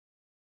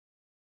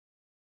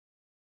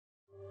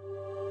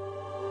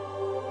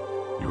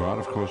You are,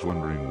 of course,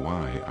 wondering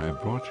why I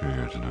brought you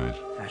here tonight.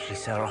 Actually,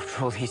 sir,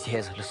 after all these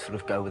years, I just sort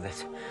of go with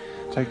it.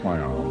 Take my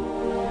arm.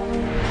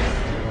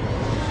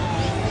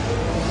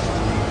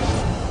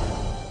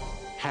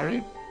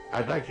 Harry,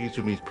 I'd like you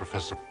to meet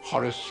Professor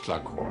Horace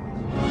Slughorn.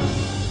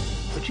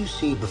 What you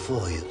see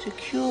before you is a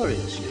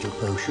curious little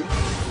potion.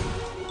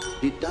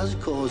 It does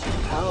cause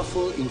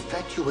powerful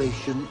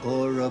infatuation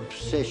or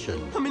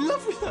obsession. I'm in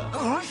love with her.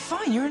 All right,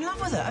 fine. You're in love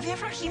with her. Have you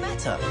ever actually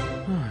met her?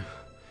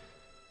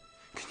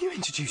 Can you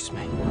introduce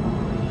me?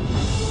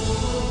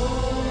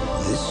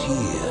 This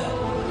year,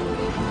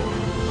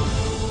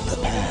 the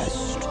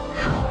past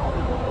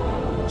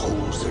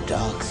holds a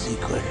dark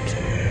secret.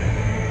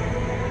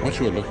 What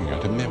you are looking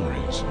at are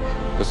memories.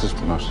 This is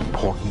the most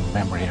important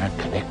memory I've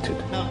collected.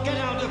 Now get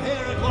out of here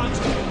at once!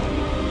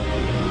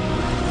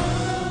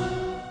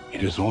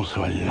 It is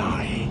also a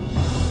lie.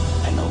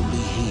 And only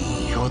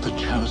he You're the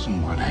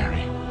chosen one,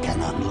 Harry. can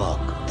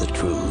unlock the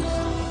truth.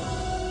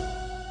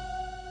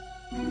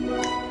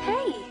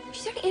 Hey,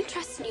 she's only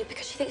interested in you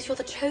because she thinks you're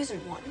the chosen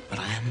one. But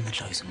I am the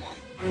chosen one.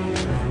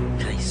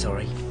 Okay,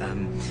 sorry.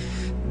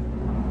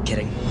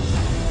 Kidding.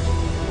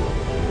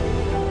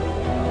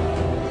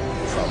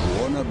 From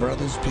Warner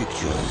Brothers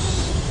Pictures.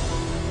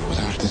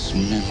 Without this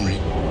memory,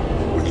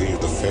 we leave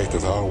the fate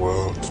of our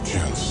world to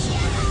chance.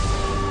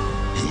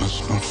 You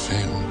must not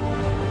fail.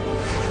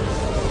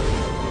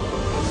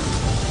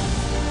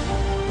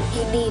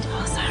 You need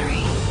us,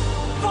 Harry.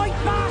 Fight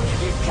back,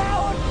 you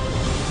coward!